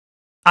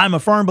I'm a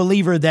firm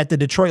believer that the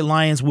Detroit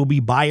Lions will be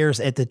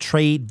buyers at the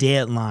trade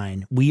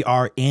deadline. We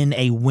are in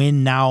a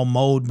win now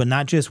mode, but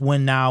not just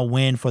win now,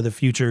 win for the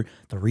future.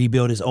 The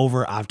rebuild is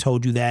over. I've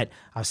told you that.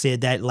 I've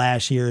said that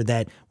last year,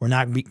 that we're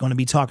not going to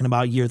be talking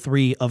about year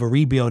 3 of a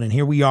rebuild. And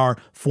here we are,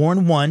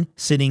 4-1,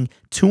 sitting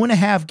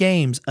 2.5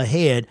 games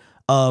ahead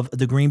of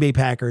the Green Bay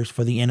Packers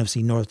for the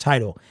NFC North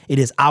title. It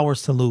is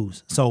ours to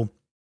lose. So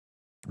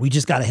we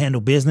just got to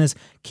handle business,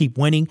 keep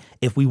winning.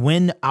 If we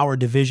win our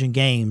division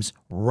games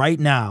right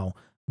now,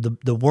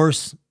 the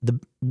worst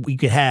we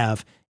could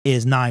have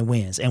is 9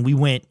 wins. And we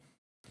went,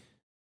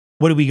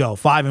 what did we go?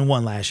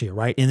 5-1 last year,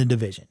 right? In the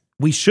division.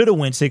 We should have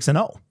went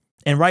 6-0.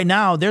 And right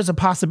now there's a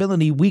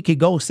possibility we could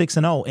go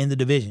 6-0 in the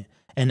division.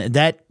 And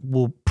that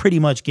will pretty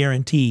much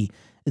guarantee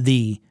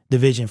the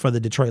division for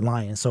the Detroit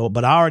Lions. So,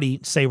 but I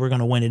already say we're going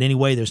to win it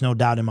anyway. There's no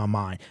doubt in my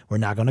mind. We're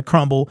not going to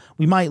crumble.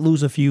 We might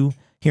lose a few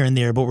here and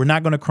there, but we're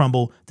not going to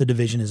crumble. The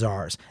division is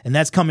ours. And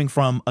that's coming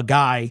from a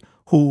guy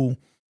who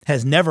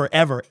has never,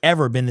 ever,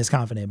 ever been this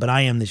confident, but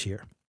I am this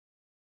year.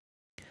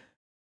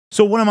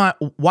 So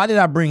why did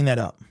I bring that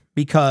up?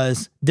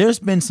 Because there's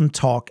been some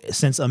talk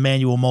since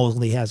Emmanuel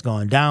Mosley has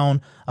gone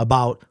down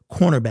about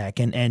cornerback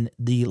and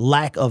the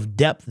lack of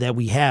depth that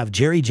we have.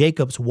 Jerry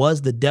Jacobs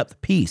was the depth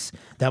piece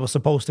that was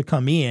supposed to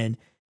come in,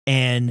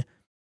 and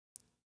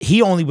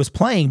he only was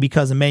playing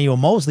because Emmanuel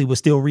Mosley was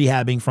still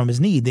rehabbing from his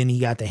knee. Then he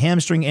got the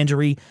hamstring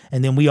injury,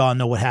 and then we all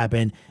know what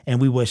happened,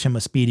 and we wish him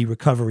a speedy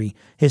recovery.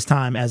 His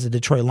time as a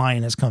Detroit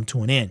Lion has come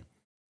to an end.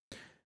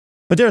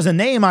 But there's a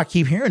name I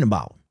keep hearing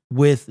about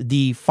with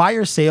the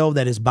fire sale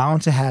that is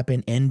bound to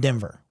happen in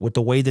Denver with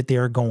the way that they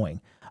are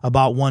going,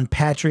 about one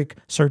Patrick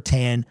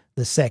Surtain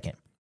II.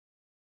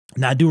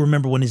 Now, I do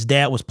remember when his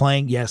dad was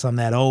playing. Yes, I'm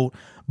that old.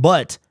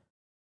 But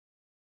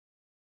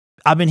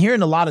I've been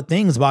hearing a lot of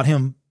things about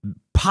him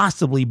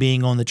possibly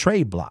being on the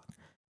trade block.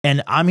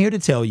 And I'm here to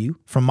tell you,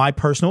 from my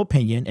personal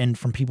opinion and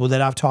from people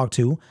that I've talked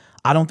to,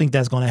 I don't think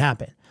that's going to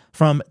happen.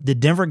 From the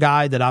Denver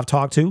guy that I've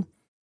talked to,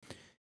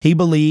 he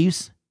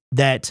believes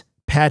that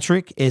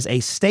Patrick is a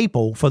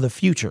staple for the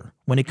future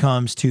when it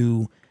comes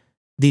to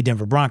the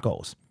Denver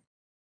Broncos.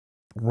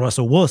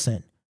 Russell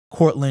Wilson,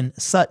 Cortland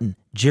Sutton,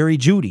 Jerry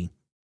Jeudy,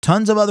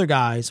 tons of other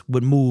guys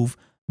would move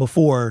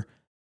before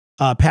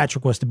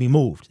Patrick was to be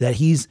moved, that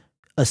he's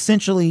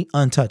essentially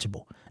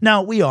untouchable.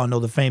 Now, we all know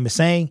the famous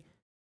saying,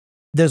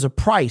 there's a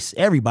price.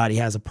 Everybody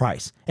has a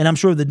price. And I'm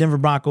sure the Denver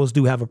Broncos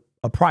do have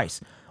a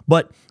price.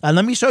 But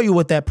let me show you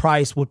what that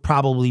price would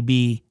probably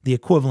be the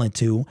equivalent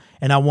to.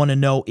 And I want to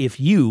know if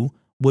you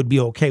would be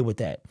okay with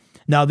that.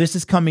 Now, this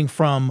is coming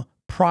from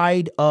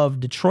Pride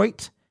of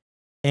Detroit.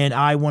 And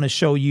I want to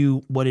show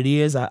you what it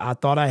is. I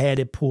thought I had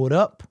it pulled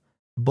up,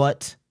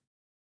 but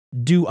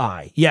do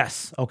I?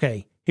 Yes.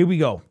 Okay, here we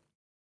go.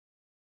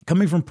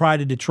 Coming from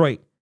Pride of Detroit.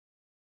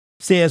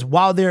 Says,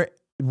 while they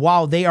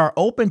are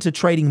open to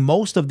trading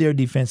most of their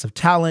defensive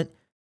talent,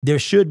 there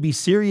should be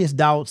serious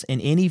doubts in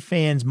any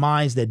fans'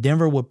 minds that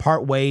Denver would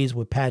part ways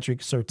with Patrick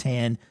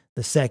Surtain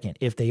II.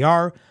 If they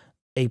are,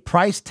 a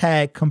price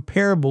tag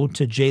comparable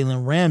to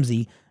Jalen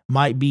Ramsey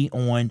might be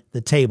on the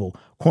table.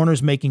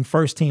 Corners making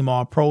first-team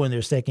All-Pro in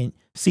their second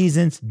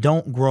seasons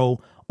don't grow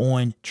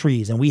on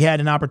trees. And we had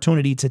an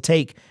opportunity to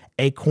take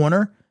a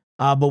corner,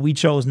 but we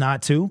chose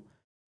not to.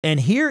 And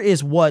here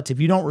is what, if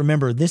you don't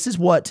remember, this is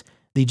what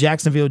the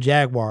Jacksonville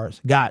Jaguars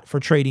got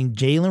for trading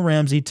Jalen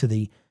Ramsey to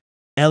the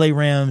LA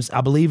Rams. I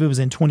believe it was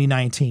in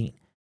 2019.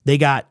 They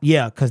got,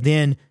 because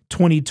then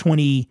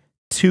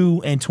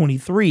 2022 and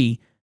 23,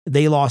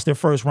 they lost their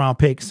first round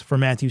picks for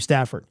Matthew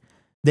Stafford.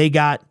 They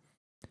got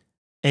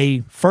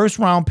a first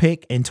round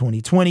pick in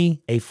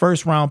 2020, a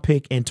first round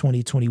pick in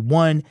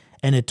 2021,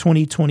 and a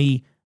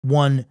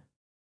 2021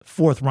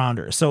 fourth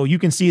rounder. So you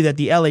can see that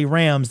the LA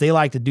Rams, they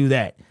like to do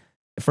that.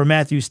 For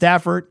Matthew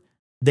Stafford,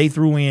 they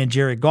threw in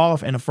Jared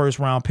Goff and a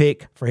first-round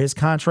pick for his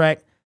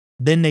contract.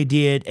 Then they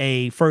did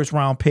a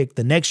first-round pick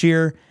the next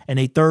year and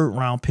a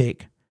third-round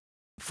pick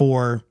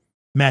for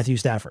Matthew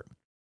Stafford.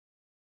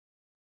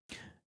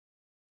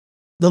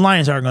 The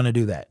Lions aren't going to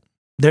do that.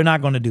 They're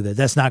not going to do that.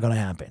 That's not going to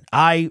happen.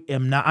 I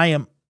am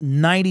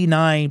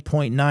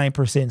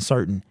 99.9%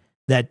 certain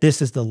that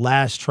this is the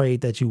last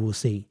trade that you will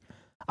see.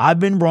 I've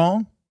been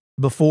wrong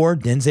before.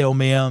 Denzel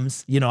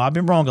Mims, I've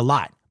been wrong a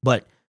lot,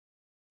 but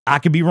I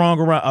could be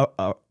wrong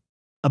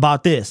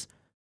about this,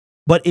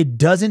 but it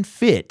doesn't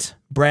fit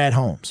Brad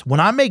Holmes. When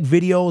I make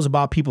videos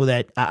about people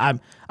that I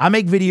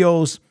make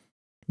videos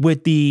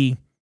with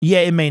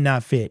it may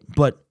not fit,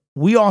 but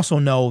we also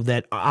know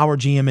that our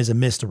GM is a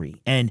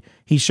mystery. And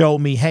he showed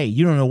me, hey,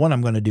 you don't know what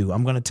I'm going to do.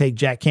 I'm going to take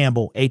Jack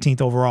Campbell,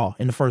 18th overall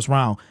in the first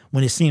round,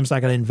 when it seems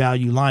like I didn't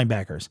value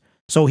linebackers.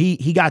 So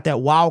he got that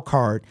wild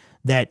card,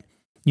 that,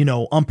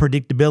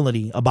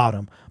 unpredictability about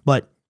him.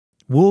 But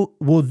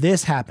will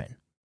this happen?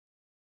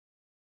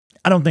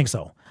 I don't think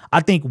so. I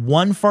think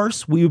one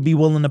first we would be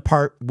willing to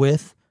part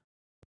with,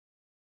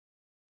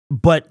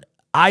 but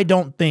I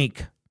don't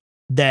think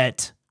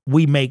that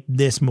we make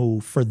this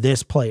move for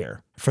this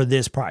player for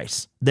this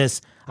price.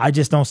 I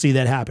just don't see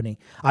that happening.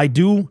 I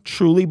do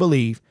truly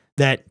believe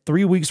that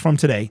 3 weeks from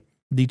today,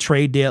 the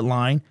trade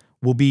deadline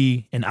will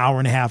be an hour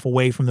and a half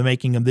away from the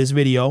making of this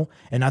video.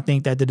 And I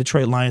think that the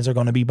Detroit Lions are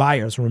going to be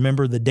buyers.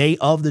 Remember, the day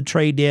of the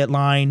trade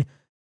deadline,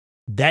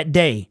 that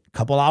day, a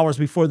couple hours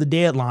before the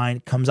deadline,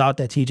 comes out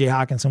that TJ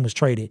Hockenson was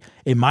traded.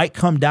 It might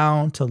come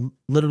down to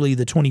literally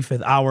the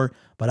 25th hour,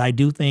 but I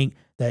do think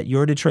that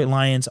your Detroit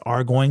Lions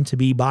are going to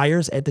be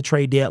buyers at the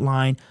trade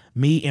deadline.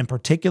 Me in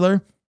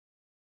particular,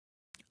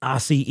 I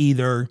see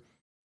either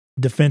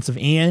defensive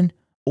end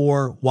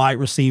or wide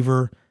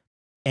receiver,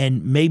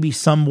 and maybe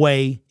some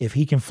way, if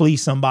he can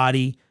fleece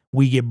somebody,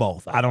 we get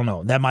both. I don't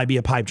know. That might be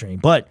a pipe dream.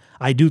 But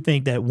I do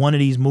think that one of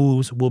these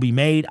moves will be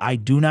made. I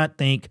do not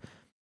think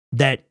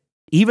that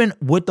even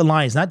with the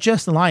Lions, not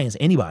just the Lions,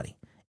 anybody,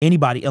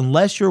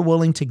 unless you're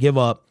willing to give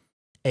up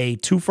a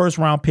 2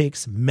 first-round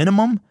picks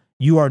minimum,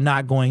 you are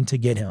not going to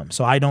get him.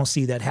 So I don't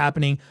see that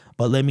happening.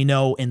 But let me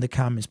know in the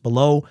comments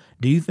below.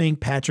 Do you think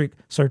Patrick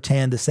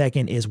Surtain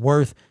II is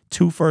worth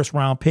 2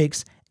 first-round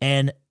picks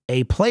and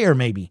a player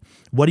maybe?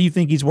 What do you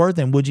think he's worth?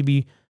 And would you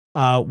be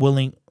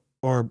willing,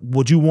 or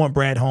would you want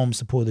Brad Holmes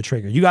to pull the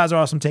trigger? You guys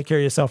are awesome. Take care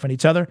of yourself and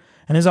each other.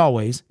 And as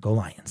always, go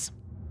Lions.